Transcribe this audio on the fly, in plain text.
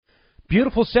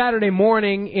Beautiful Saturday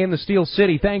morning in the Steel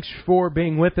City. Thanks for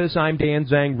being with us. I'm Dan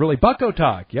Zang. Really, Bucko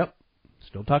Talk. Yep.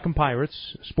 Still talking Pirates.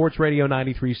 Sports Radio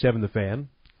 93.7 The Fan.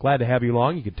 Glad to have you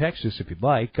along. You can text us if you'd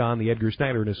like on the Edgar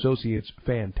Snyder & Associates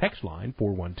fan text line,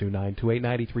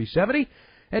 412-928-9370.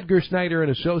 Edgar Snyder &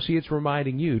 Associates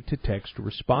reminding you to text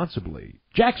responsibly.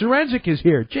 Jack Zduriencik is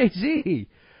here. JZ,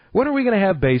 when are we going to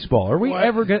have baseball? Are we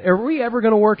ever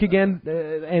going to work again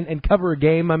and cover a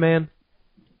game, my man?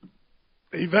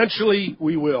 Eventually,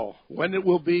 we will. When it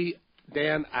will be,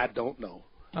 Dan, I don't know.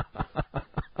 That's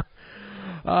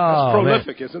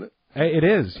prolific, isn't it? It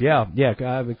is, yeah.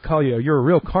 I would call you. You're a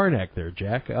real Karnak there,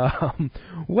 Jack.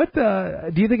 What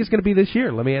do you think it's going to be this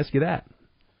year? Let me ask you that.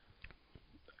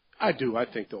 I do. I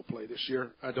think they'll play this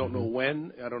year. I don't know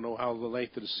when. I don't know how the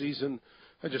length of the season.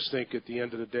 I just think at the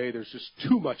end of the day, there's just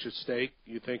too much at stake.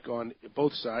 You think on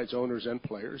both sides, owners and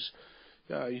players.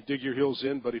 You dig your heels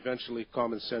in, but eventually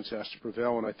common sense has to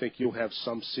prevail, and I think you'll have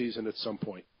some season at some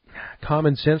point.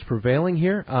 Common sense prevailing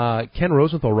here. Ken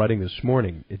Rosenthal writing this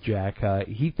morning, Jack,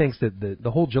 he thinks that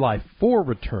the whole July 4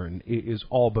 return is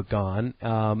all but gone,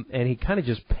 and he kind of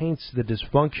just paints the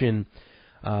dysfunction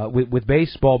with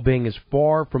baseball being as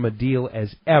far from a deal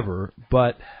as ever.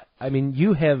 But, I mean,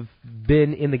 you have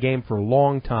been in the game for a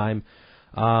long time.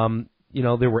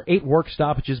 There were 8 work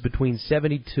stoppages between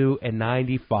 72 and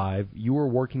 95. You were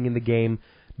working in the game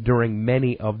during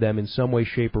many of them in some way,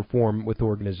 shape, or form with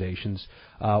organizations.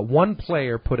 One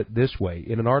player put it this way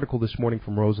in an article this morning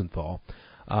from Rosenthal.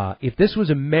 If this was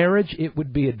a marriage, it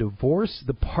would be a divorce.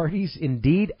 The parties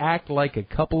indeed act like a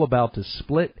couple about to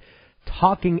split,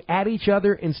 talking at each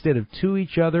other instead of to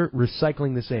each other,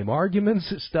 recycling the same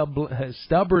arguments,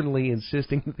 stubbornly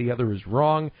insisting that the other is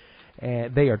wrong.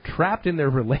 They are trapped in their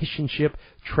relationship,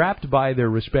 trapped by their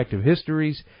respective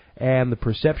histories, and the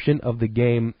perception of the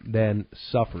game then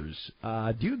suffers.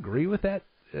 Do you agree with that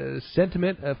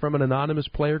sentiment from an anonymous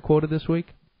player quoted this week?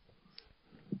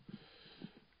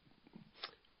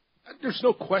 There's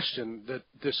no question that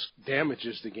this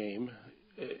damages the game,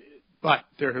 but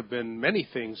there have been many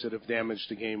things that have damaged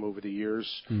the game over the years.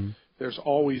 There's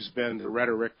always been the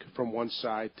rhetoric from one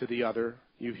side to the other.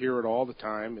 You hear it all the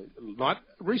time, not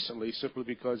recently simply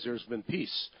because there's been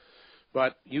peace.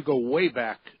 But you go way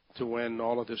back to when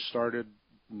all of this started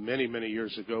many, many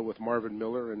years ago with Marvin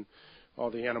Miller and all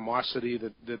the animosity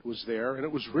that was there, and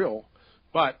it was real.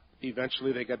 But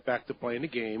eventually they got back to playing the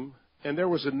game. And there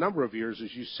was a number of years,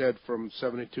 as you said, from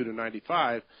 72 to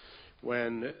 95,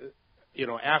 when,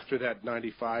 after that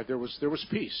 95, there was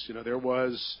peace. There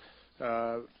was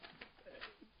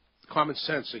common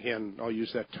sense, again, I'll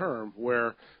use that term,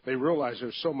 where they realize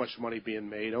there's so much money being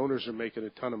made. Owners are making a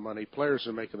ton of money. Players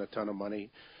are making a ton of money.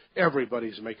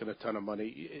 Everybody's making a ton of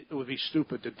money. It would be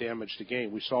stupid to damage the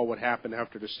game. We saw what happened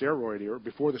after the steroid era,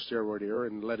 before the steroid era,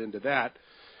 and led into that.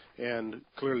 And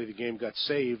clearly the game got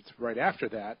saved right after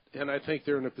that. And I think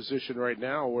they're in a position right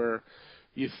now where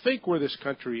you think where this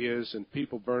country is and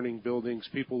people burning buildings,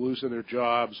 people losing their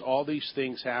jobs, all these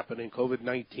things happening,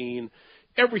 COVID-19,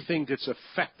 everything that's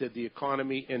affected the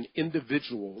economy and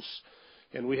individuals,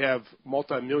 and we have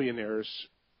multimillionaires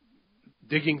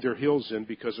digging their heels in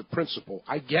because of principle.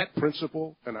 I get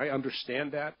principle, and I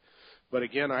understand that, but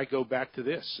again, I go back to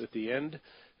this. At the end,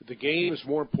 the game is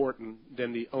more important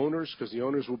than the owners because the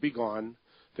owners will be gone.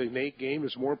 The game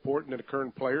is more important than the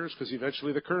current players because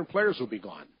eventually the current players will be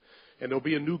gone. And there'll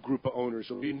be a new group of owners.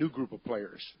 There'll be a new group of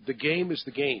players. The game is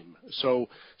the game. So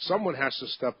someone has to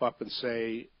step up and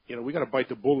say, we got to bite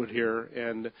the bullet here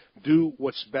and do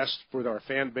what's best for our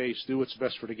fan base, do what's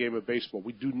best for the game of baseball.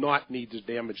 We do not need to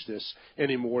damage this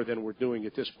any more than we're doing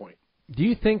at this point. Do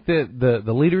you think that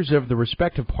the leaders of the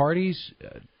respective parties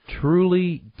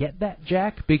truly get that,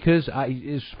 Jack? Because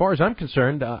as far as I'm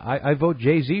concerned, I vote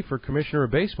Jay-Z for commissioner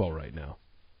of baseball right now.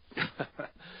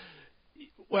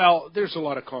 Well, there's a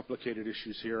lot of complicated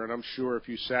issues here, and I'm sure if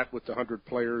you sat with the 100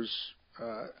 players,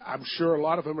 I'm sure a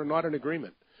lot of them are not in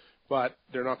agreement. But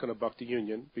they're not going to buck the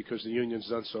union because the union's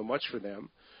done so much for them.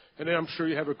 And then I'm sure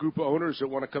you have a group of owners that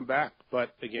want to come back.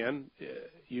 But, again,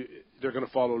 they're going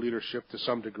to follow leadership to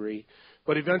some degree.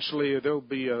 But eventually there'll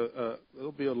be a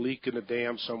leak in the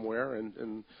dam somewhere,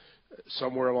 and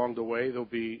somewhere along the way there'll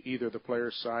be either the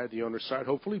player's side, the owner's side,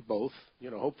 hopefully both.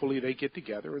 Hopefully they get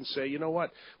together and say, you know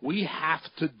what, we have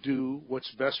to do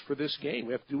what's best for this game.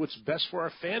 We have to do what's best for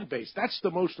our fan base. That's the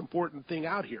most important thing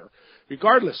out here.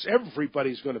 Regardless,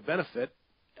 everybody's going to benefit.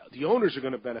 The owners are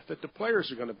going to benefit. The players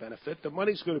are going to benefit. The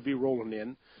money's going to be rolling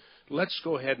in. Let's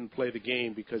go ahead and play the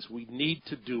game because we need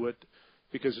to do it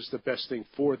because it's the best thing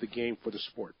for the game, for the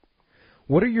sport.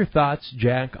 What are your thoughts,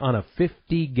 Jack, on a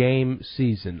 50-game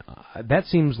season? That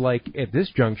seems like, at this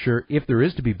juncture, if there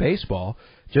is to be baseball,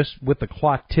 just with the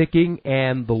clock ticking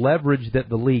and the leverage that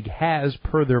the league has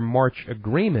per their March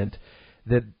agreement,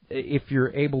 that if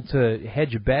you're able to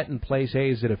hedge a bet and place, hey,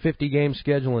 is it a 50-game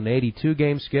schedule, an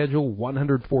 82-game schedule,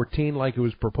 114 like it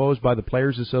was proposed by the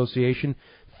Players Association,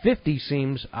 50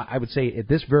 seems, I would say, at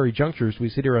this very juncture, as we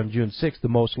sit here on June 6th, the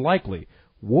most likely.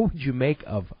 What would you make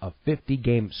of a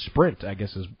 50-game sprint, I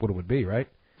guess is what it would be, right?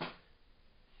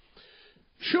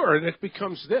 Sure, and it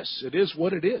becomes this. It is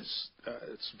what it is.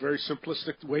 It's a very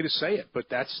simplistic way to say it, but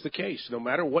that's the case. No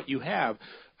matter what you have,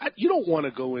 you don't want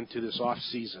to go into this off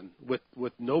season with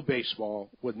no baseball,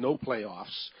 with no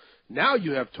playoffs. Now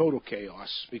you have total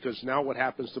chaos, because now what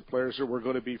happens to players that were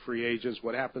going to be free agents,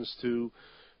 what happens to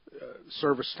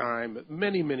service time,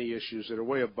 many, many issues that are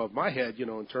way above my head,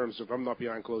 in terms of I'm not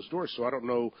behind closed doors, so I don't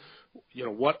know,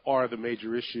 what are the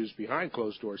major issues behind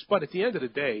closed doors. But at the end of the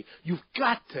day, you've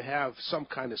got to have some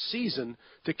kind of season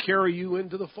to carry you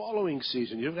into the following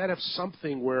season. You've got to have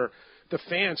something where the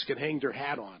fans can hang their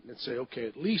hat on and say, okay,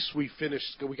 at least we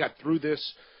finished, we got through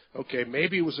this. Okay,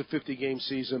 maybe it was a 50-game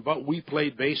season, but we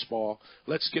played baseball.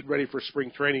 Let's get ready for spring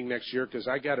training next year, because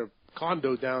I got a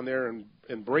condo down there in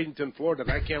Bradenton, Florida,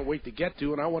 that I can't wait to get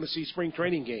to, and I want to see spring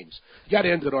training games. You got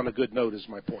to end it on a good note, is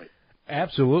my point.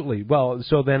 Absolutely. Well,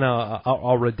 so then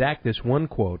I'll redact this one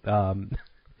quote.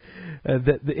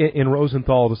 In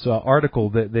Rosenthal's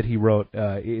article that he wrote,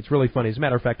 it's really funny. As a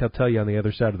matter of fact, I'll tell you on the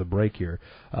other side of the break here,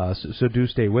 so do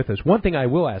stay with us. One thing I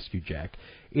will ask you, Jack,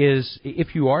 is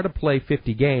if you are to play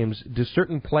 50 games, do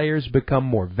certain players become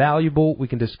more valuable? We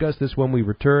can discuss this when we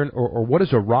return, or what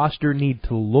does a roster need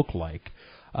to look like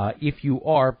if you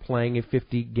are playing a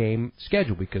 50-game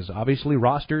schedule? Because obviously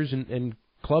rosters and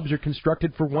clubs are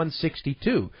constructed for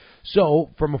 162. So,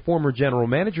 from a former general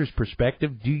manager's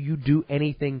perspective, do you do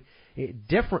anything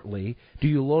differently? Do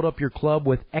you load up your club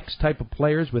with X type of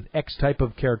players with X type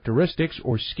of characteristics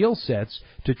or skill sets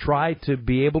to try to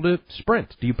be able to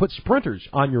sprint? Do you put sprinters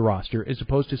on your roster as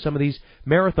opposed to some of these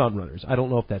marathon runners? I don't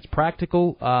know if that's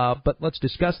practical, but let's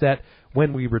discuss that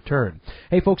when we return.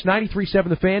 Hey, folks, 93.7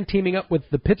 The Fan teaming up with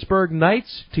the Pittsburgh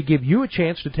Knights to give you a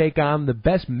chance to take on the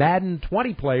best Madden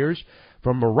 20 players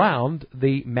from around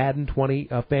the Madden 20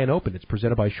 Fan Open. It's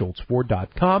presented by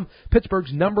SchultzFord.com,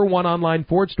 Pittsburgh's #1 online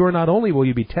Ford store. Not only will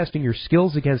you be testing your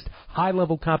skills against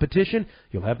high-level competition,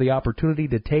 you'll have the opportunity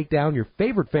to take down your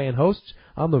favorite fan hosts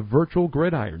on the virtual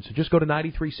gridiron. So just go to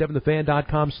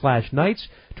 937thefan.com/Knights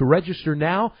to register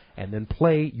now and then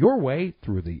play your way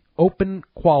through the Open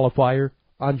qualifier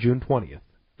on June 20th.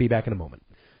 Be back in a moment.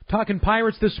 Talking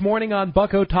Pirates this morning on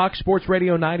Bucko Talk Sports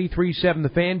Radio 93.7 The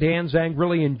Fan. Dan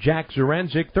Zangrilli and Jack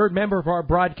Zduriencik. Third member of our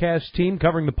broadcast team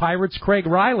covering the Pirates, Craig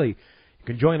Riley. You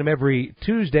can join him every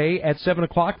Tuesday at 7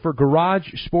 o'clock for Garage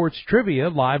Sports Trivia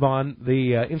live on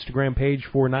the Instagram page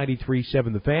for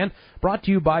 93.7 The Fan. Brought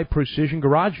to you by Precision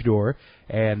Garage Door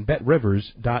and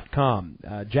BetRivers.com.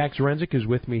 Jack Zduriencik is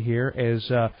with me here as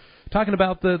talking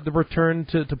about the return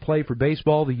to play for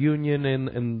baseball, the union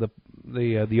and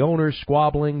the owners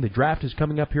squabbling. The draft is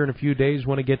coming up here in a few days.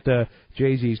 Want to get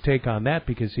Jay-Z's take on that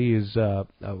because he is a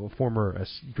former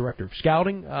director of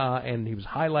scouting, and he was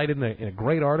highlighted in a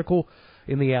great article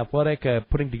in The Athletic,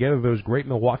 putting together those great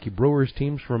Milwaukee Brewers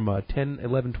teams from 10,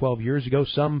 11, 12 years ago.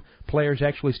 Some players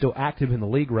actually still active in the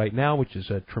league right now, which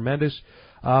is tremendous.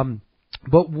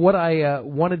 But what I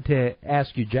wanted to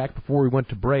ask you, Jack, before we went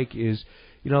to break is,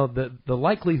 the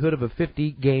likelihood of a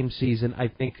 50-game season, I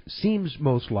think, seems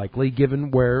most likely,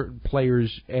 given where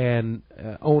players and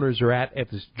owners are at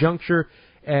this juncture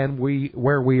and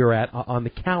where we are at on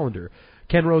the calendar.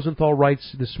 Ken Rosenthal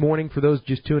writes this morning, for those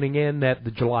just tuning in, that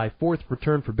the July 4th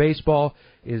return for baseball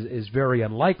is very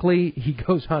unlikely. He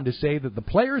goes on to say that the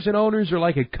players and owners are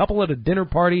like a couple at a dinner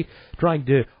party trying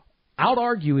to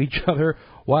out-argue each other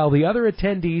while the other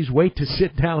attendees wait to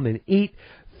sit down and eat.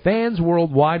 Fans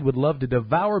worldwide would love to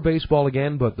devour baseball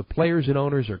again, but the players and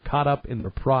owners are caught up in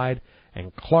their pride.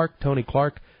 And Tony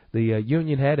Clark, the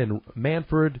union head, and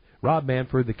Rob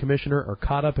Manfred, the commissioner, are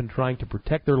caught up in trying to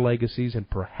protect their legacies and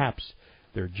perhaps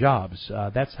their jobs.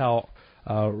 That's how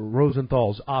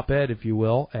Rosenthal's op-ed, if you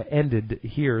will, ended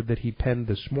here that he penned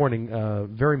this morning.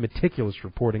 Very meticulous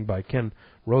reporting by Ken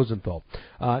Rosenthal.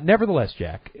 Nevertheless,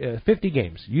 Jack, 50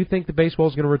 games. You think the baseball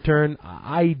is going to return?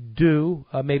 I do,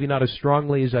 maybe not as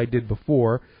strongly as I did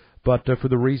before, but for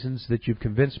the reasons that you've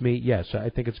convinced me, yes, I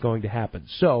think it's going to happen.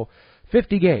 So,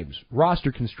 50 games,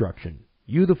 roster construction.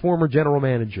 You, the former general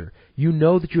manager, you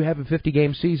know that you have a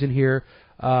 50-game season here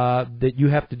that you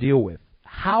have to deal with.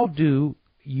 How do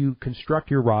you construct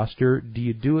your roster? Do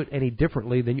you do it any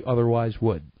differently than you otherwise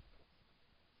would?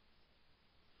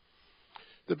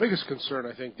 The biggest concern,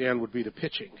 I think, Dan, would be the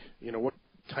pitching. What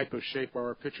type of shape are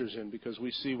our pitchers in? Because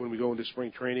we see when we go into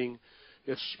spring training,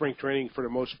 it's spring training for the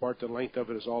most part. The length of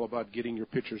it is all about getting your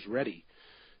pitchers ready.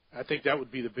 I think that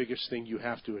would be the biggest thing you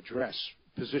have to address.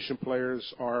 Position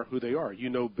players are who they are.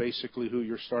 Basically who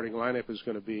your starting lineup is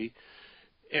going to be.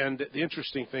 And the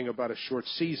interesting thing about a short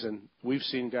season, we've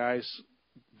seen guys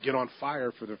get on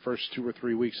fire for the first 2 or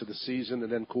 3 weeks of the season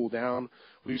and then cool down.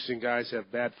 We've seen guys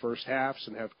have bad first halves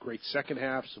and have great second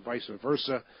halves, and vice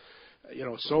versa.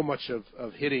 So much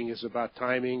of hitting is about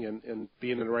timing and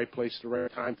being in the right place at the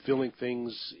right time, feeling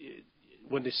things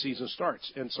when the season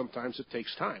starts, and sometimes it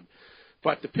takes time.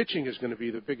 But the pitching is going to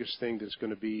be the biggest thing that's going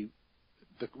to be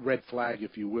the red flag,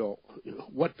 if you will.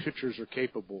 What pitchers are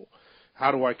capable?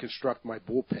 How do I construct my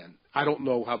bullpen? I don't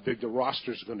know how big the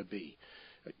roster is going to be.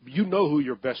 You know who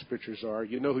your best pitchers are.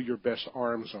 You know who your best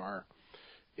arms are.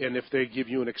 And if they give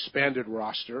you an expanded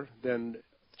roster, then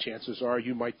chances are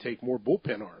you might take more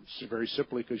bullpen arms, very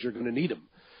simply because you're going to need them.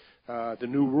 The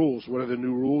new rules, what are the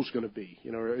new rules going to be?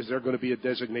 Is there going to be a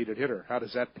designated hitter? How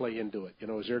does that play into it?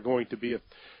 Is there going to be a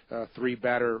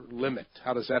 3-batter limit?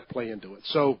 How does that play into it?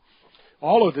 So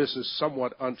all of this is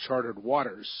somewhat uncharted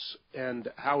waters, and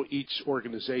how each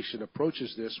organization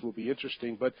approaches this will be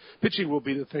interesting, but pitching will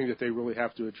be the thing that they really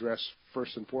have to address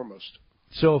first and foremost.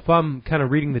 So if I'm kind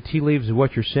of reading the tea leaves of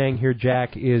what you're saying here,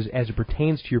 Jack, is as it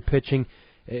pertains to your pitching,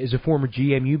 as a former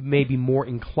GM, you may be more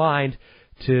inclined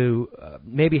to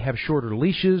maybe have shorter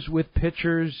leashes with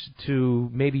pitchers, to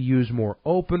maybe use more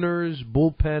openers,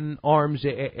 bullpen arms.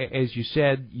 As you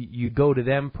said, you go to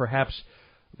them perhaps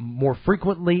more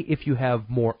frequently if you have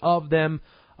more of them.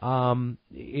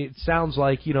 It sounds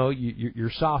like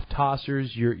your soft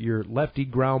tossers, your lefty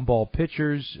ground ball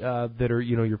pitchers that are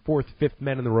your fourth, fifth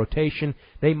men in the rotation.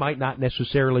 They might not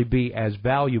necessarily be as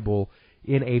valuable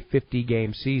in a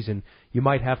 50-game season. You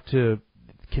might have to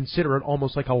consider it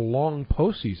almost like a long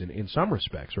postseason in some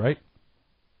respects, right?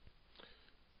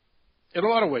 In a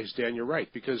lot of ways, Dan, you're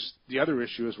right, because the other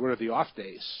issue is what are the off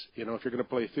days? If you're going to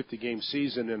play a 50-game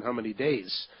season in how many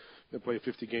days? You're going to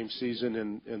play a 50-game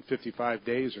season in 55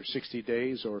 days or 60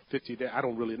 days or 50 days. I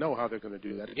don't really know how they're going to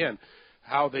do that. Again,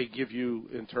 how they give you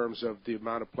in terms of the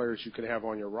amount of players you can have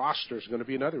on your roster is going to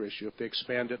be another issue. If they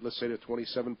expand it, let's say, to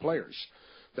 27 players,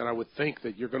 then I would think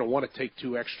that you're going to want to take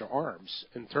 2 extra arms.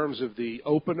 In terms of the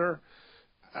opener,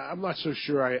 I'm not so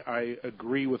sure I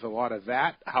agree with a lot of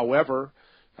that. However,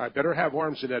 I better have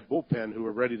arms in that bullpen who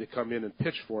are ready to come in and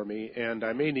pitch for me, and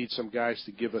I may need some guys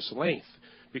to give us length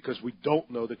because we don't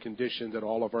know the condition that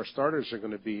all of our starters are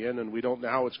going to be in, and we don't know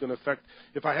how it's going to affect.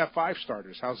 If I have 5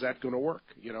 starters, how's that going to work?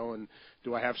 And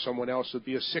do I have someone else that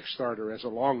be a 6th starter as a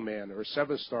long man or a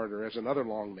 7th starter as another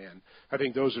long man? I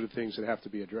think those are the things that have to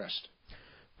be addressed.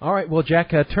 All right, well,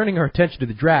 Jack, turning our attention to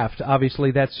the draft,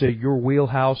 obviously that's your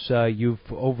wheelhouse. You've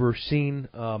overseen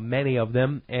many of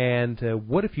them. And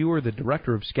what if you were the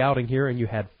director of scouting here and you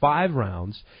had 5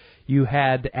 rounds? You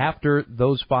had, after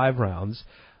those 5 rounds,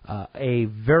 a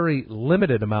very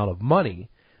limited amount of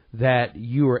money that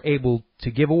you were able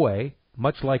to give away,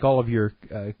 much like all of your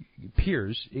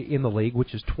peers in the league,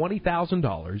 which is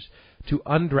 $20,000 to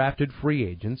undrafted free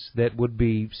agents that would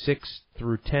be 6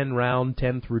 through 10 round,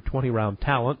 10 through 20 round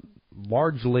talent.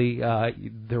 Largely,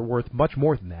 they're worth much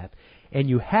more than that. And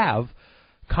you have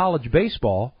college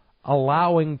baseball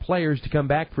allowing players to come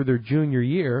back for their junior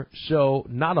year, so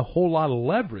not a whole lot of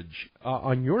leverage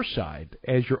on your side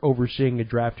as you're overseeing a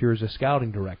draft here as a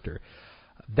scouting director.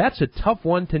 That's a tough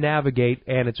one to navigate,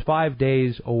 and it's 5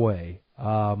 days away.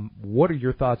 What are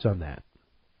your thoughts on that?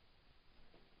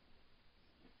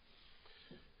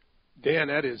 Dan,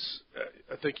 that is,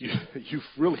 I think you've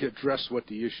really addressed what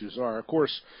the issues are. Of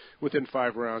course, within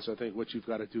 5 rounds, I think what you've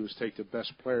got to do is take the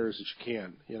best players that you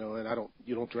can. And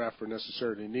you don't draft for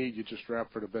necessarily need. You just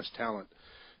draft for the best talent.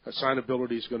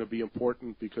 Assignability is going to be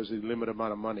important because of the limited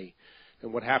amount of money.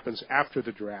 And what happens after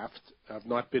the draft, I've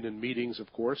not been in meetings,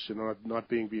 of course, not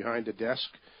being behind a desk,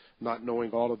 not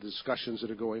knowing all of the discussions that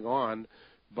are going on,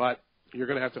 but you're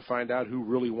going to have to find out who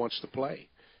really wants to play.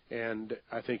 And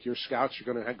I think your scouts are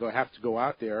going to have to go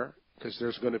out there because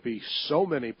there's going to be so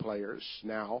many players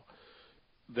now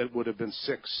that would have been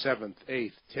 6th, 7th,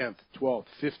 8th, 10th, 12th,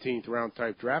 15th round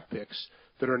type draft picks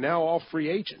that are now all free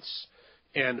agents.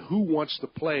 And who wants to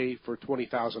play for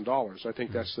 $20,000? I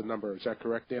think that's the number. Is that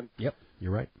correct, Dan? Yep,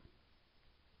 you're right.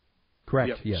 Correct,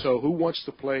 yep. yes. So who wants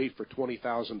to play for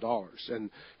 $20,000?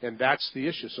 And that's the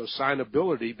issue. So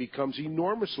signability becomes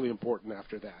enormously important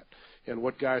after that. And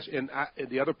what guys and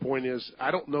the other point is,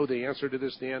 I don't know the answer to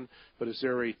this, Dan, but is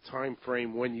there a time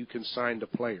frame when you can sign the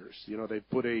players? They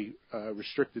put a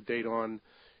restricted date on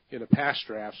in the past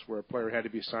drafts where a player had to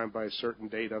be signed by a certain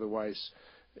date, otherwise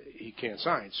he can't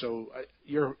sign. So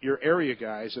your area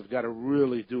guys have got to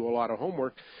really do a lot of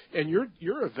homework, and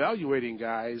you're evaluating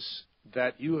guys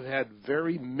that you have had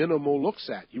very minimal looks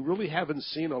at. You really haven't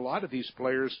seen a lot of these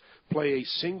players play a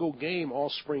single game all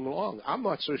spring long. I'm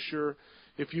not so sure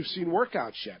if you've seen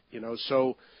workouts yet,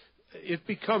 so it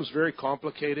becomes very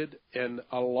complicated, and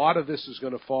a lot of this is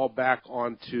going to fall back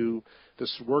onto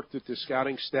this work that the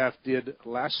scouting staff did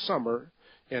last summer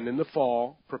and in the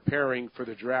fall preparing for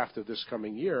the draft of this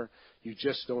coming year. You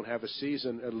just don't have a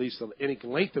season, at least any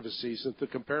length of a season, to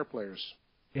compare players.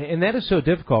 And that is so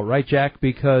difficult, right, Jack?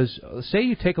 Because say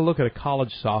you take a look at a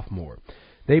college sophomore.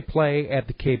 They play at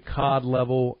the Cape Cod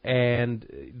level, and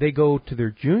they go to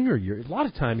their junior year. A lot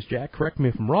of times, Jack, correct me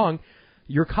if I'm wrong,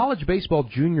 your college baseball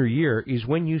junior year is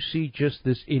when you see just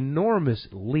this enormous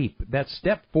leap. That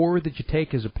step forward that you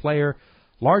take as a player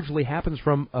largely happens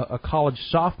from a college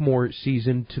sophomore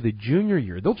season to the junior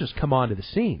year. They'll just come onto the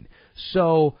scene.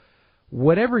 So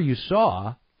whatever you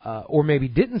saw or maybe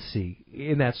didn't see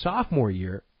in that sophomore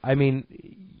year, I mean,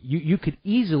 you could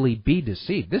easily be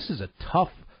deceived. This is a tough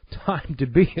time to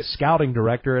be a scouting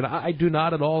director, and I do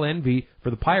not at all envy, for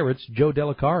the Pirates, Joe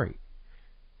Delicari.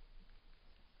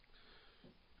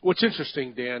 What's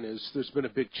interesting, Dan, is there's been a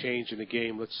big change in the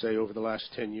game, let's say, over the last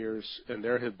 10 years, and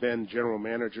there have been general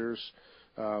managers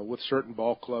with certain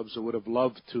ball clubs that would have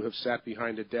loved to have sat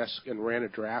behind a desk and ran a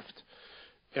draft.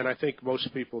 And I think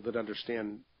most people that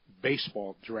understand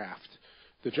baseball draft,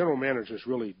 the general managers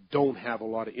really don't have a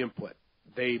lot of input.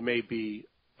 They may be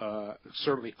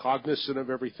certainly cognizant of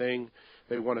everything.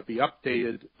 They want to be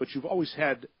updated, but you've always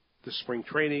had the spring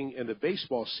training and the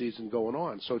baseball season going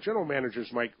on. So general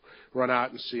managers might run out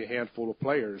and see a handful of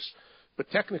players, but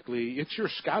technically it's your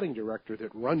scouting director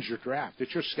that runs your draft.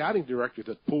 It's your scouting director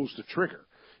that pulls the trigger.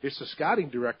 It's the scouting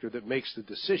director that makes the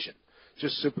decision.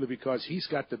 Just simply because he's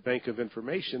got the bank of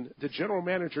information, the general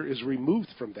manager is removed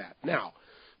from that. Now,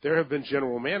 there have been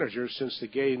general managers since the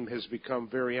game has become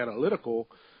very analytical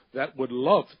that would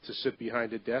love to sit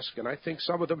behind a desk, and I think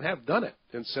some of them have done it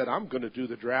and said, I'm going to do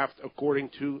the draft according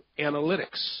to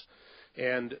analytics.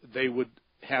 And they would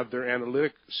have their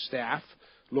analytic staff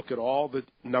look at all the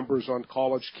numbers on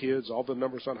college kids, all the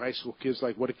numbers on high school kids,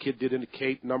 like what a kid did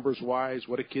indicate numbers-wise,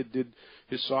 what a kid did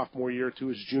his sophomore year to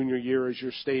his junior year, as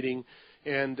you're stating,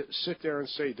 and sit there and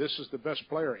say, this is the best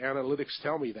player. Analytics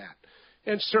tell me that.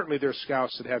 And certainly there's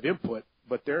scouts that have input,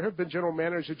 but there have been general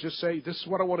managers that just say, this is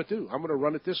what I want to do. I'm going to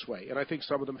run it this way. And I think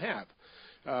some of them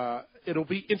have. It'll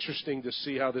be interesting to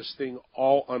see how this thing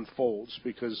all unfolds,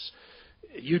 because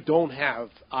you don't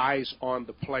have eyes on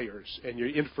the players, and your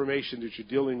information that you're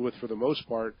dealing with for the most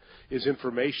part is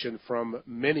information from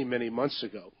many, many months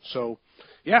ago. So,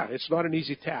 yeah, it's not an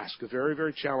easy task. Very,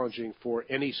 very challenging for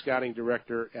any scouting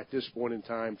director at this point in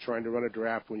time trying to run a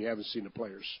draft when you haven't seen the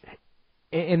players.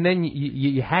 And then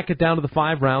you hack it down to the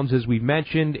 5 rounds, as we've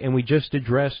mentioned, and we just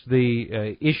addressed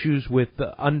the issues with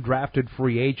undrafted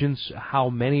free agents, how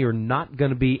many are not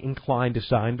going to be inclined to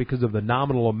sign because of the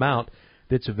nominal amount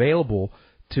that's available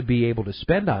to be able to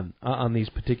spend on these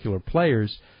particular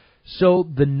players. So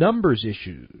the numbers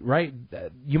issue, right?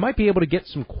 You might be able to get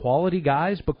some quality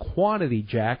guys, but quantity,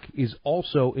 Jack, is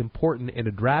also important in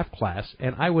a draft class,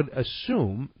 and I would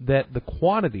assume that the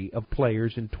quantity of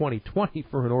players in 2020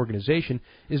 for an organization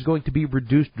is going to be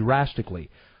reduced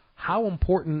drastically. How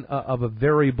important of a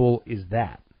variable is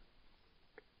that?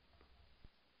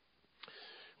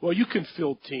 Well, you can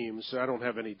field teams. I don't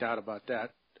have any doubt about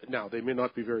that. Now, they may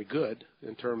not be very good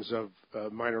in terms of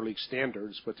minor league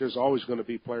standards, but there's always going to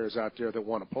be players out there that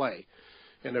want to play.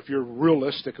 And if you're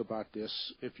realistic about this,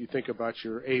 if you think about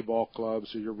your A-ball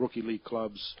clubs or your rookie league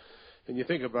clubs, and you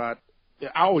think about,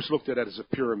 I always looked at it as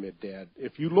a pyramid, Dad.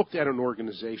 If you looked at an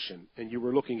organization and you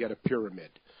were looking at a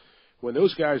pyramid, when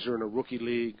those guys are in a rookie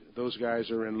league, those guys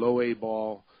are in low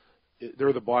A-ball,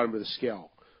 they're the bottom of the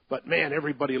scale. But, man,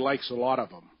 everybody likes a lot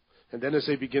of them. And then as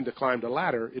they begin to climb the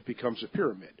ladder, it becomes a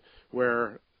pyramid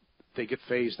where they get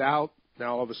phased out.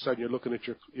 Now all of a sudden you're looking at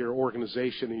your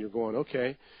organization and you're going,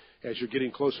 okay, as you're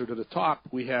getting closer to the top,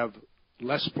 we have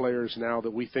less players now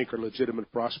that we think are legitimate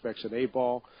prospects in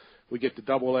A-ball. We get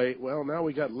to AA. Well, now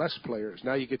we got less players.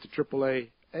 Now you get to AAA.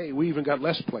 Hey, we even got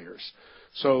less players.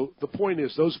 So the point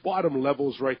is those bottom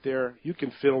levels right there, you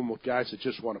can fill them with guys that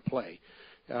just want to play.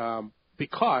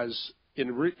 Because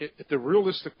the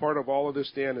realistic part of all of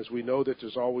this, Dan, is we know that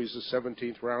there's always a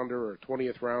 17th rounder or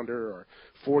 20th rounder or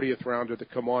 40th rounder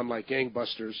that come on like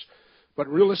gangbusters. But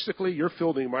realistically, you're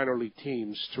fielding minor league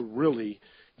teams to really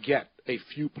get a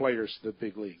few players to the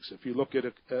big leagues. If you look at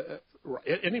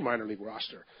any minor league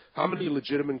roster, how many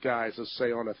legitimate guys, let's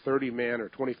say on a 30-man or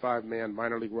 25-man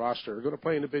minor league roster, are going to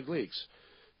play in the big leagues?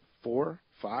 4,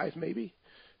 5 maybe?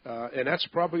 And that's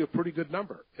probably a pretty good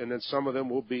number. And then some of them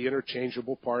will be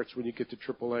interchangeable parts when you get to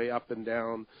AAA, up and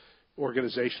down,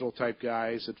 organizational type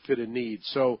guys that fit a need.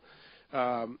 So,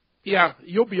 yeah,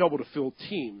 you'll be able to fill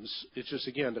teams. It's just,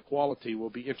 again, the quality will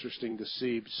be interesting to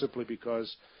see simply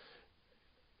because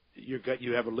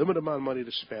you have a limited amount of money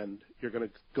to spend. You're going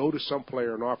to go to some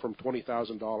player and offer him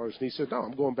 $20,000, and he said, "No,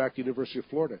 I'm going back to the University of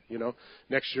Florida.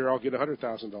 Next year I'll get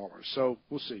 $100,000." So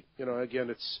we'll see. Again,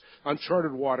 it's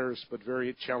uncharted waters, but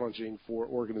very challenging for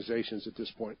organizations at this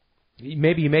point.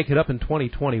 Maybe you make it up in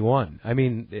 2021. I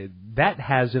mean, that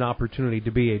has an opportunity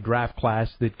to be a draft class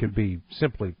that could be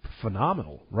simply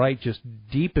phenomenal, right? Just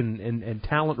deep and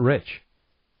talent rich.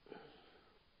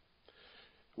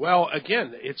 Well,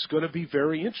 again, it's going to be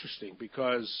very interesting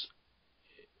because,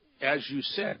 as you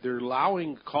said, they're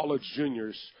allowing college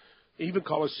juniors, even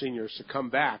college seniors, to come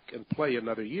back and play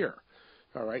another year.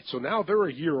 All right, so now they're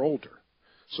a year older.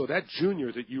 So that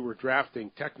junior that you were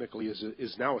drafting technically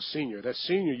is now a senior. That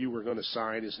senior you were going to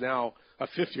sign is now a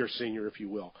fifth-year senior, if you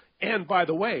will. And, by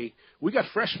the way, we got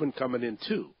freshmen coming in,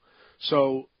 too.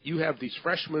 So you have these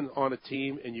freshmen on a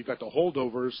team, and you got the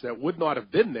holdovers that would not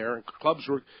have been there, and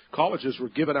colleges were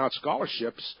giving out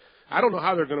scholarships. I don't know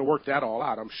how they're going to work that all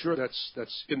out. I'm sure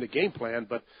that's in the game plan,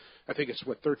 but I think it's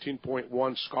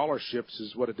 13.1 scholarships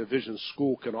is what a division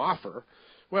school can offer.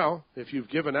 Well, if you've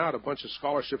given out a bunch of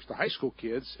scholarships to high school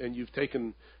kids and you've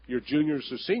taken your juniors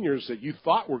or seniors that you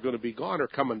thought were going to be gone or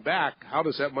coming back, how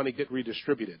does that money get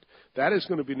redistributed? That is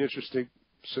going to be an interesting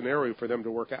scenario for them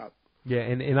to work out. Yeah,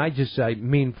 and I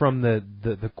mean from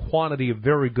the quantity of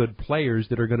very good players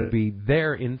that are going to be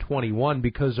there in 21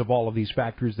 because of all of these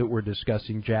factors that we're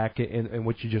discussing, Jack, and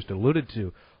what you just alluded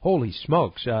to. Holy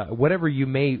smokes, whatever you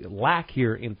may lack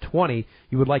here in 20,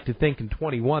 you would like to think in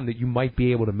 21 that you might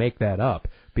be able to make that up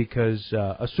because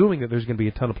assuming that there's going to be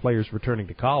a ton of players returning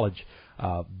to college,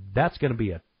 that's going to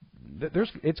be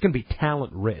it's going to be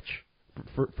talent rich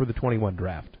for the 21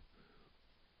 draft.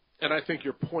 And I think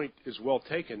your point is well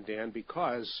taken, Dan,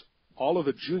 because all of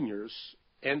the juniors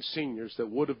and seniors that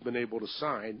would have been able to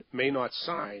sign may not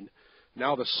sign.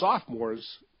 Now the sophomores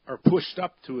are pushed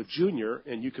up to a junior,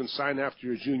 and you can sign after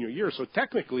your junior year. So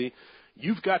technically,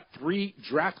 you've got 3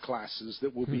 draft classes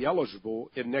that will be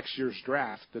eligible in next year's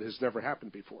draft that has never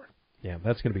happened before. Yeah,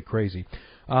 that's going to be crazy.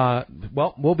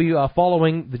 Well, we'll be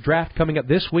following the draft coming up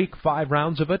this week, 5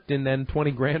 rounds of it, and then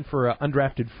 $20,000 for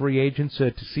undrafted free agents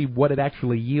to see what it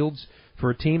actually yields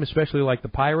for a team, especially like the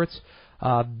Pirates.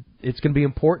 It's going to be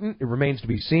important. It remains to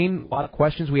be seen. A lot of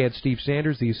questions. We had Steve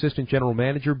Sanders, the assistant general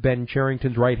manager, Ben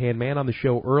Cherington's right-hand man, on the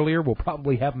show earlier. We'll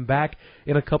probably have him back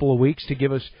in a couple of weeks to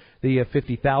give us the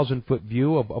 50,000-foot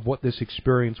view of what this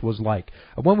experience was like.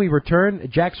 When we return,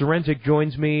 Jack Zduriencik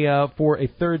joins me for a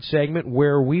third segment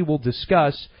where we will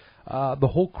discuss the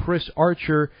whole Chris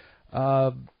Archer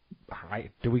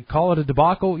do we call it a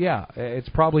debacle? Yeah, it's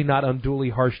probably not unduly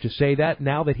harsh to say that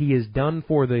now that he is done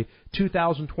for the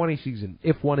 2020 season,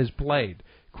 if one is played.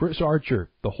 Chris Archer,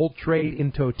 the whole trade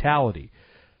in totality.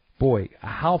 Boy,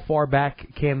 how far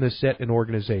back can this set an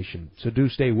organization? So do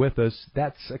stay with us.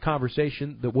 That's a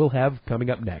conversation that we'll have coming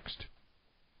up next.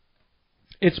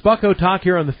 It's Bucko Talk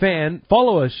here on The Fan.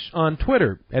 Follow us on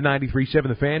Twitter at 93.7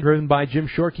 The Fan, driven by Jim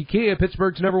Shorkey Kia,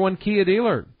 Pittsburgh's #1 Kia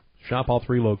dealer. Shop all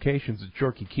 3 locations at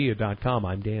ShorkeyKia.com.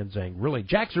 I'm Dan Zangrilli.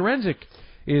 Jack Zduriencik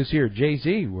is here.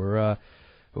 JZ,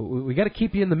 we got to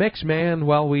keep you in the mix, man,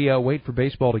 while we wait for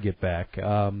baseball to get back.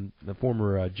 The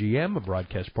former GM, a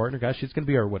broadcast partner. Gosh, it's going to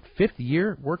be our, 5th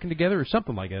year working together or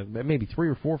something like that. Maybe 3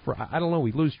 or 4. I don't know.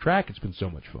 We lose track. It's been so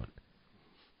much fun.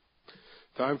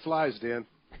 Time flies, Dan.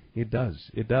 It does.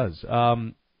 It does.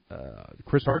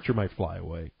 Chris Archer might fly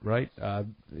away, right?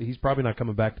 He's probably not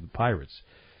coming back to the Pirates.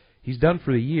 He's done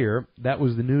for the year. That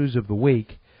was the news of the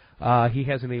week. He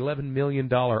has an $11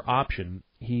 million option.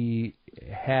 He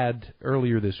had,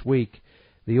 earlier this week,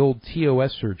 the old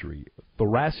TOS surgery,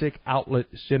 thoracic outlet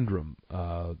syndrome.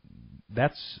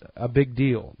 That's a big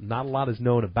deal. Not a lot is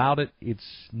known about it. It's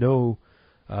no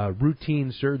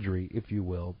routine surgery, if you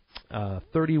will.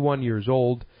 31 years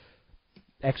old.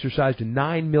 Exercised a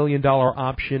 $9 million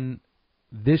option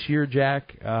this year,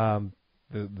 Jack.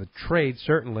 The trade,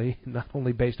 certainly, not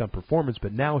only based on performance,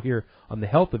 but now here on the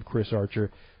health of Chris Archer,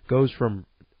 goes from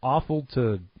awful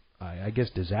to, I guess,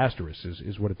 disastrous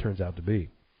is what it turns out to be.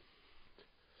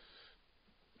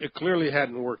 It clearly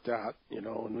hadn't worked out,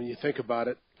 and when you think about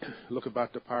it, look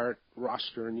about the Pirate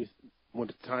roster, and when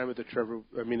at the time of the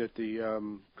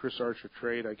Chris Archer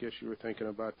trade, I guess you were thinking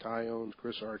about Tyone,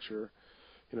 Chris Archer.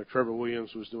 Trevor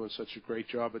Williams was doing such a great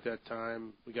job at that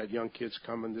time. We got young kids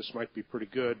coming. This might be pretty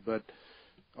good, but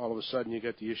all of a sudden you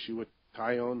got the issue with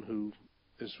Tyone, who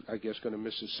is, I guess, going to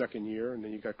miss his second year, and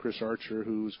then you got Chris Archer,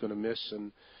 who's going to miss.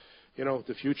 And,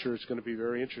 the future is going to be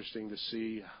very interesting to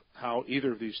see how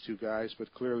either of these two guys,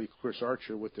 but clearly Chris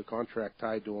Archer with the contract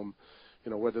tied to him,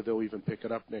 whether they'll even pick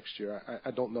it up next year.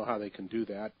 I don't know how they can do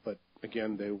that, but,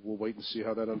 again, we'll wait and see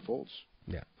how that unfolds.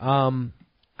 Yeah.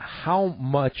 How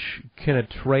much can a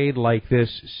trade like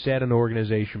this set an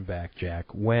organization back,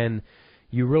 Jack, when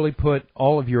you really put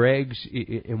all of your eggs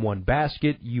in one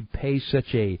basket, you pay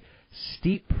such a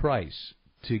steep price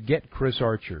to get Chris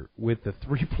Archer with the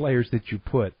three players that you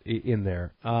put in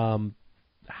there?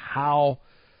 How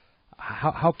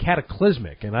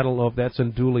cataclysmic, and I don't know if that's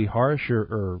unduly harsh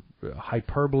or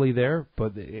hyperbole there,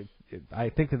 but I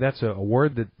think that's a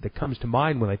word that comes to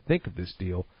mind when I think of this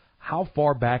deal. How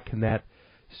far back can that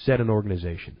set an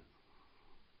organization?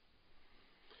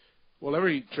 Well,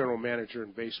 every general manager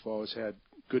in baseball has had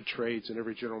good trades, and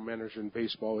every general manager in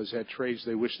baseball has had trades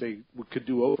they wish they could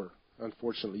do over.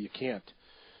 Unfortunately, you can't.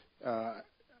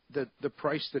 The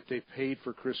price that they paid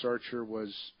for Chris Archer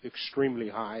was extremely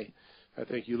high. I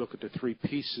think you look at the three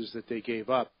pieces that they gave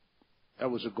up,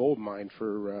 that was a gold mine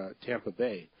for Tampa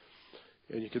Bay.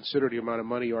 And you consider the amount of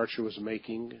money Archer was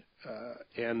making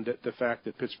and the fact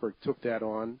that Pittsburgh took that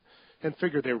on and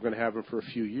figured they were going to have him for a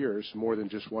few years, more than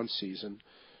just one season.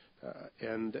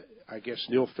 And I guess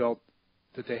Neil felt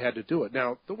that they had to do it.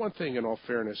 Now, the one thing, in all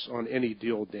fairness, on any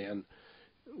deal, Dan,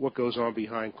 what goes on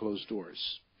behind closed doors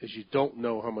is you don't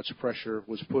know how much pressure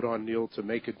was put on Neil to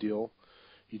make a deal.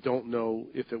 You don't know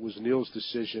if it was Neil's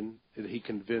decision that he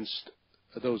convinced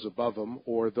those above him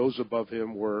or those above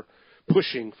him were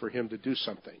pushing for him to do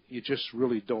something. You just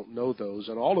really don't know those.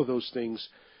 And all of those things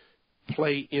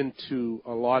play into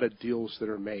a lot of deals that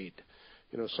are made.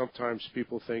 Sometimes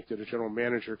people think that a general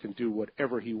manager can do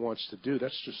whatever he wants to do.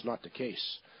 That's just not the case.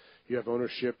 You have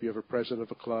ownership. You have a president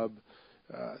of a club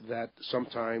that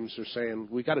sometimes are saying,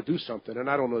 we got to do something. And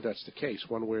I don't know if that's the case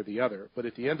one way or the other. But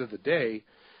at the end of the day,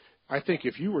 I think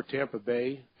if you were Tampa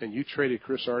Bay and you traded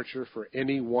Chris Archer for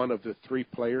any one of the three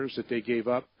players that they gave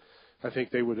up, I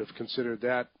think they would have considered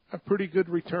that a pretty good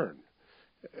return,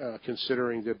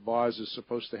 considering that Boz is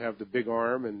supposed to have the big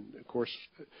arm. And, of course,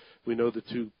 we know the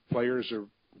two players are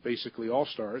basically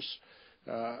all-stars.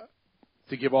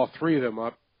 To give all three of them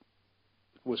up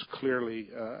was clearly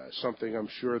something I'm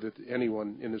sure that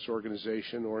anyone in this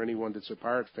organization or anyone that's a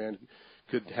Pirate fan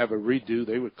could have a redo.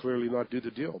 They would clearly not do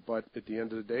the deal. But at the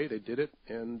end of the day, they did it,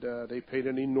 and they paid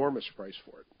an enormous price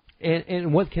for it.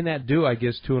 And what can that do, I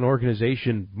guess, to an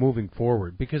organization moving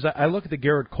forward? Because I look at the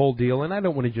Garrett Cole deal, and I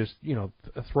don't want to just,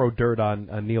 throw dirt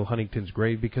on Neil Huntington's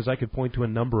grave, because I could point to a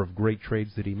number of great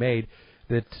trades that he made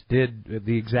that did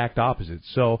the exact opposite.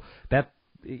 So that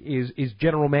is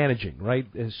general managing, right?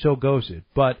 So goes it.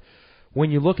 But when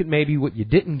you look at maybe what you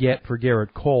didn't get for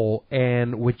Garrett Cole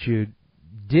and what you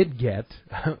did get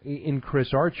in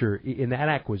Chris Archer in that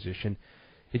acquisition,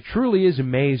 it truly is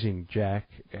amazing, Jack.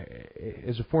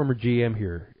 As a former GM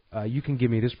here, you can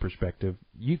give me this perspective.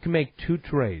 You can make two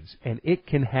trades, and it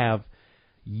can have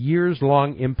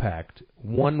years-long impact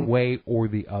one way or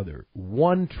the other.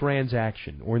 One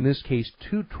transaction, or in this case,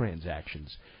 two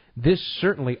transactions. This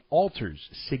certainly alters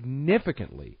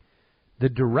significantly the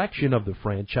direction of the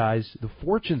franchise, the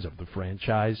fortunes of the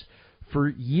franchise, for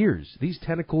years. These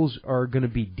tentacles are going to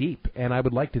be deep, and I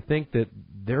would like to think that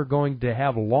they're going to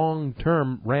have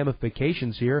long-term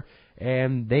ramifications here,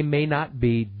 and they may not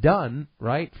be done,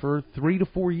 right, for 3 to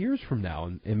 4 years from now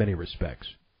in many respects.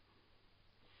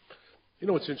 You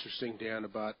know what's interesting, Dan,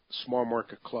 about small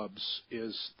market clubs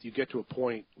is you get to a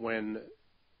point when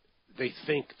they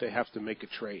think they have to make a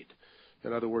trade.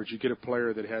 In other words, you get a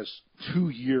player that has 2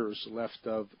 years left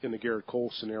of, in the Garrett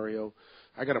Cole scenario,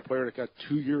 I got a player that got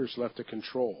 2 years left to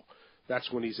control.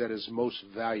 That's when he's at his most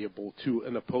valuable to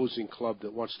an opposing club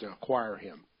that wants to acquire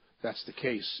him. That's the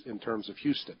case in terms of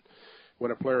Houston.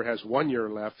 When a player has 1 year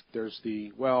left, there's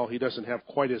he doesn't have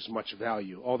quite as much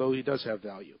value, although he does have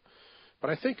value. But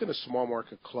I think in a small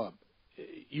market club,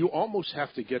 you almost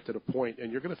have to get to the point,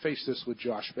 and you're going to face this with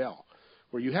Josh Bell,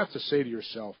 where you have to say to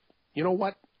yourself, you know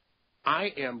what?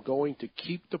 I am going to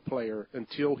keep the player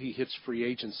until he hits free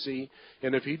agency,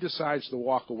 and if he decides to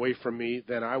walk away from me,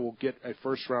 then I will get a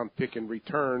first-round pick in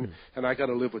return, and I got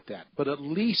to live with that. But at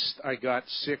least I got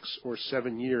 6 or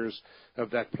 7 years of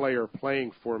that player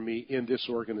playing for me in this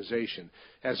organization.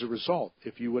 As a result,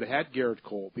 if you would have had Garrett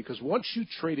Cole, because once you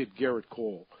traded Garrett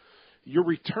Cole, your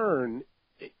return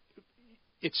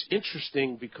it's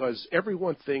interesting because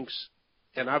everyone thinks,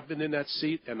 and I've been in that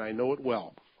seat and I know it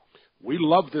well, we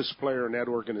love this player in that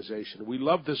organization. We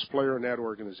love this player in that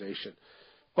organization.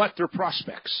 But they're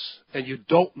prospects, and you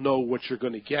don't know what you're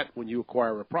going to get when you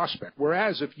acquire a prospect.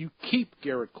 Whereas if you keep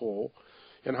Garrett Cole,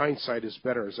 and hindsight is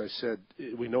better, as I said,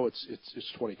 we know it's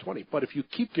 2020. But if you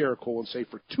keep Garrett Cole and say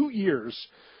for 2 years,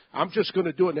 I'm just going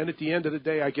to do it, and then at the end of the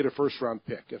day, I get a first-round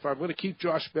pick. If I'm going to keep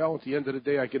Josh Bell, at the end of the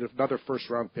day, I get another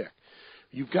first-round pick.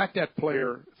 You've got that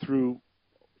player through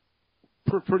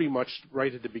pretty much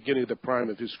right at the beginning of the prime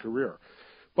of his career.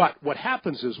 But what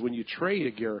happens is when you trade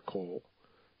a Garrett Cole,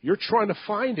 you're trying to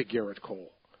find a Garrett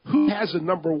Cole. Who has a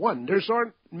number one? There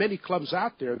aren't many clubs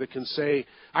out there that can say,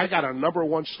 I got a number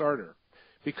one starter.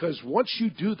 Because once you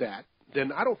do that,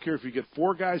 then I don't care if you get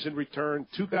 4 guys in return,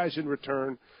 2 guys in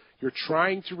return, you're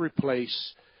trying to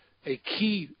replace a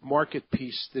key market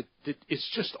piece that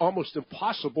it's just almost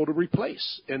impossible to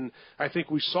replace. And I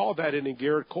think we saw that in the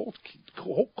Garrett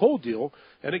Cole deal.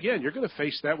 And again, you're going to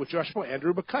face that with Josh Bell,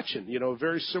 Andrew McCutchen, a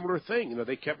very similar thing.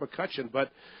 They kept McCutchen,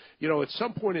 but at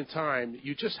some point in time,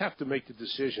 you just have to make the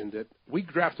decision that we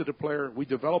drafted a player, we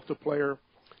developed a player,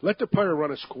 let the player run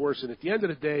his course, and at the end of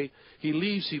the day, he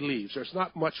leaves. There's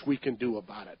not much we can do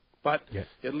about it. But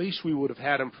at least we would have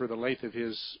had him for the length of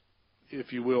his,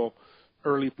 if you will,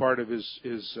 early part of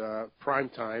his prime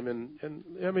time. And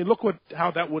I mean, look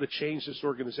how that would have changed this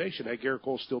organization had Garrett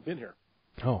Cole still been here.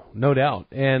 Oh, no doubt.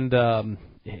 And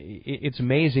it's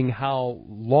amazing how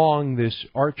long this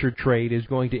Archer trade is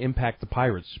going to impact the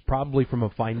Pirates. Probably from a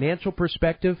financial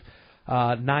perspective,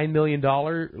 $9 million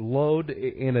load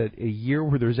in a year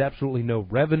where there's absolutely no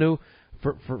revenue.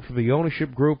 For the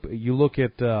ownership group, you look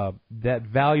at that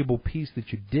valuable piece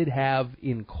that you did have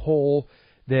in Cole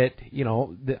that,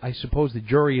 I suppose the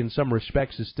jury in some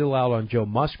respects is still out on Joe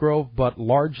Musgrove, but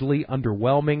largely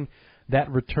underwhelming. That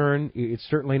return, it's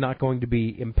certainly not going to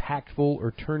be impactful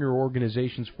or turn your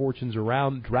organization's fortunes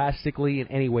around drastically in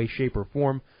any way, shape, or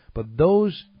form. But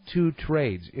those 2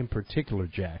 trades in particular,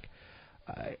 Jack,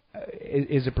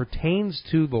 as it pertains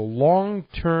to the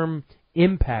long-term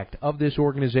impact of this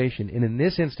organization, and in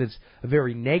this instance, a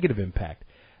very negative impact,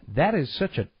 that is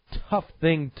such a tough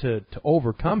thing to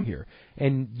overcome here.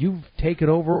 And you've taken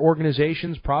over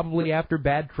organizations probably after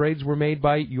bad trades were made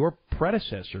by your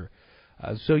predecessor.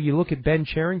 So you look at Ben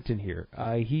Cherington here.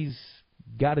 He's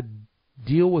got to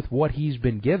deal with what he's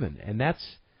been given, and that's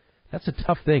a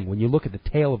tough thing when you look at the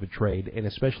tail of a trade, and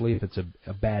especially if it's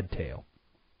a bad tail.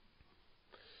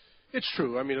 It's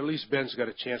true. I mean, at least Ben's got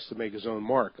a chance to make his own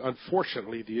mark.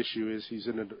 Unfortunately, the issue is he's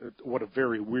in a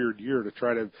very weird year to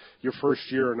try to your first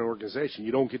year in an organization.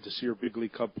 You don't get to see your big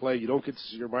league club play. You don't get to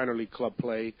see your minor league club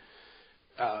play.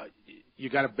 You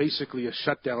got basically a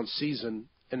shutdown season.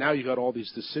 And now you got all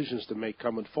these decisions to make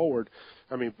coming forward.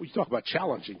 I mean, we talk about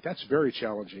challenging. That's very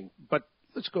challenging. But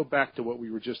let's go back to what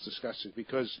we were just discussing,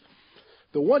 because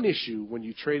the one issue when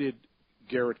you traded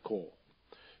Garrett Cole,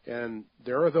 and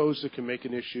there are those that can make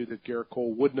an issue that Garrett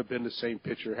Cole wouldn't have been the same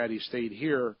pitcher had he stayed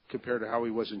here compared to how he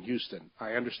was in Houston.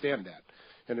 I understand that.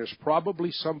 And there's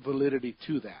probably some validity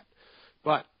to that.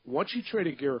 But once you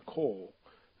traded Garrett Cole,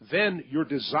 then your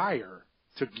desire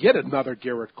to get another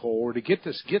Garrett Cole or to get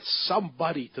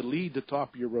somebody to lead the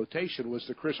top of your rotation was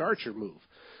the Chris Archer move.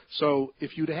 So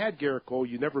if you'd had Garrett Cole,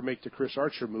 you never make the Chris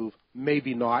Archer move,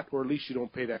 maybe not, or at least you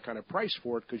don't pay that kind of price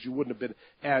for it because you wouldn't have been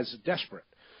as desperate.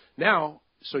 Now,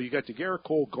 so you got the Garrett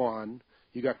Cole gone,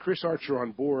 you got Chris Archer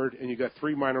on board, and you got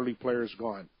 3 minor league players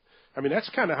gone. I mean, that's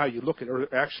kind of how you look at it,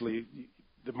 or actually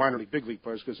the minor league, big league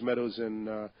players, because Meadows and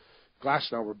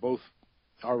Glasnow were both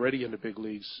already in the big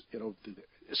leagues,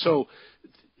 So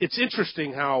it's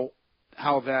interesting how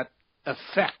that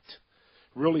effect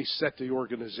really set the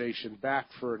organization back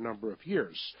for a number of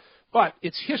years. But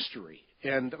it's history.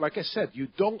 And like I said, you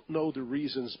don't know the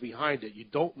reasons behind it. You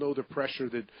don't know the pressure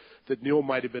that Neil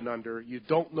might have been under. You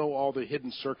don't know all the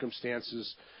hidden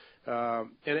circumstances.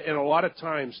 And a lot of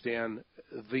times, Dan,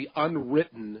 the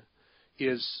unwritten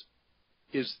is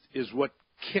what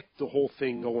kicked the whole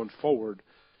thing going forward.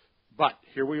 But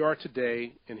here we are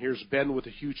today, and here's Ben with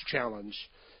a huge challenge,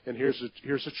 and here's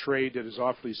a trade that has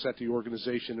awfully set the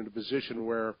organization in a position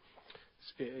where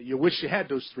you wish you had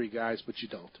those 3 guys, but you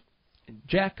don't.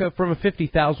 Jack, from a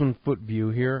 50,000-foot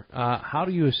view here, how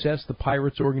do you assess the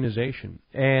Pirates organization?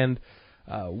 And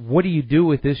what do you do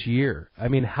with this year? I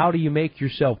mean, how do you make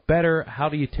yourself better? How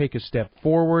do you take a step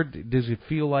forward? Does it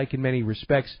feel like, in many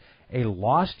respects, a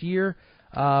lost year?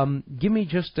 Give me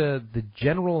just the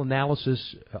general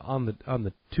analysis on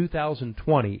the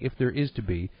 2020, if there is to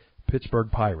be,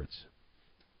 Pittsburgh Pirates.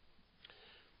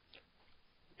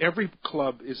 Every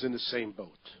club is in the same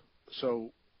boat.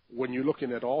 So when you're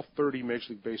looking at all 30 Major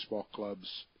League Baseball clubs,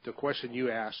 the question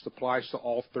you asked applies to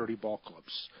all 30 ball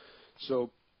clubs. So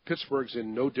Pittsburgh's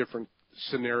in no different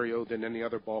scenario than any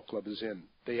other ball club is in.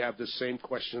 They have the same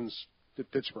questions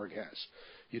that Pittsburgh has.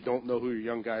 You don't know who your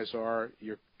young guys are.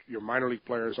 Your minor league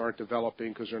players aren't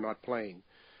developing because they're not playing.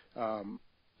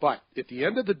 But at the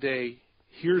end of the day,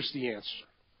 here's the answer.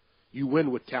 You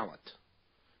win with talent.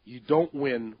 You don't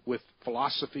win with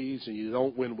philosophies, and you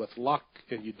don't win with luck,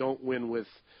 and you don't win with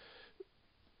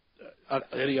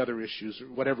any other issues, or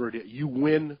whatever it is. You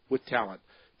win with talent.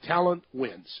 Talent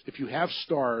wins. If you have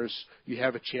stars, you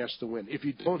have a chance to win. If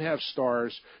you don't have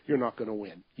stars, you're not going to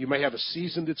win. You may have a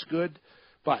season that's good,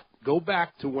 but go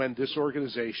back to when this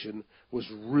organization was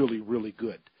really, really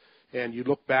good. And you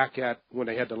look back at when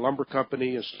they had the lumber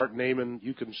company and start naming,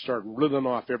 you can start riddling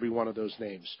off every one of those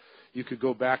names. You could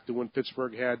go back to when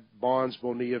Pittsburgh had Bonds,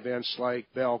 Bonilla, Van Slyke,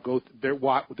 Bell.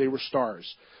 They were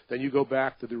stars. Then you go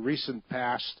back to the recent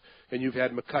past, and you've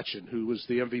had McCutchen, who was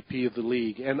the MVP of the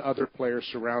league, and other players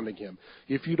surrounding him.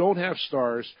 If you don't have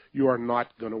stars, you are not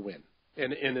going to win.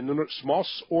 And in a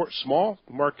small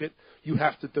market, you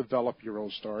have to develop your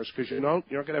own stars because you're not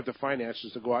going to have the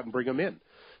finances to go out and bring them in.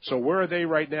 So where are they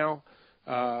right now?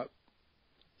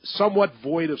 Somewhat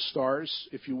void of stars,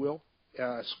 if you will.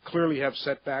 Clearly have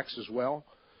setbacks as well.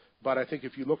 But I think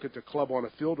if you look at the club on the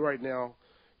field right now,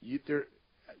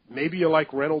 maybe you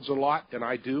like Reynolds a lot, and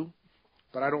I do,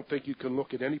 but I don't think you can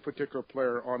look at any particular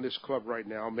player on this club right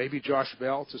now. Maybe Josh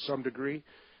Bell to some degree.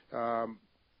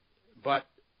 But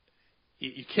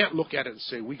you can't look at it and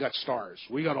say, we got stars.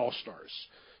 We got all-stars.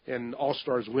 And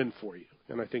all-stars win for you.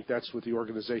 And I think that's what the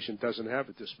organization doesn't have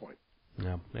at this point.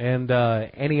 Yeah. And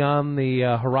any on the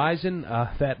horizon,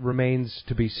 that remains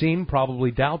to be seen,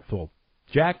 probably doubtful.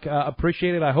 Jack,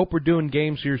 appreciate it. I hope we're doing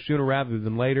games here sooner rather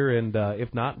than later, and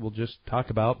if not, we'll just talk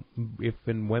about if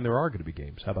and when there are going to be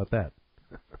games. How about that?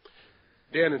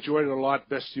 Dan, enjoyed it a lot.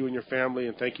 Best to you and your family,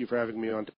 and thank you for having me on.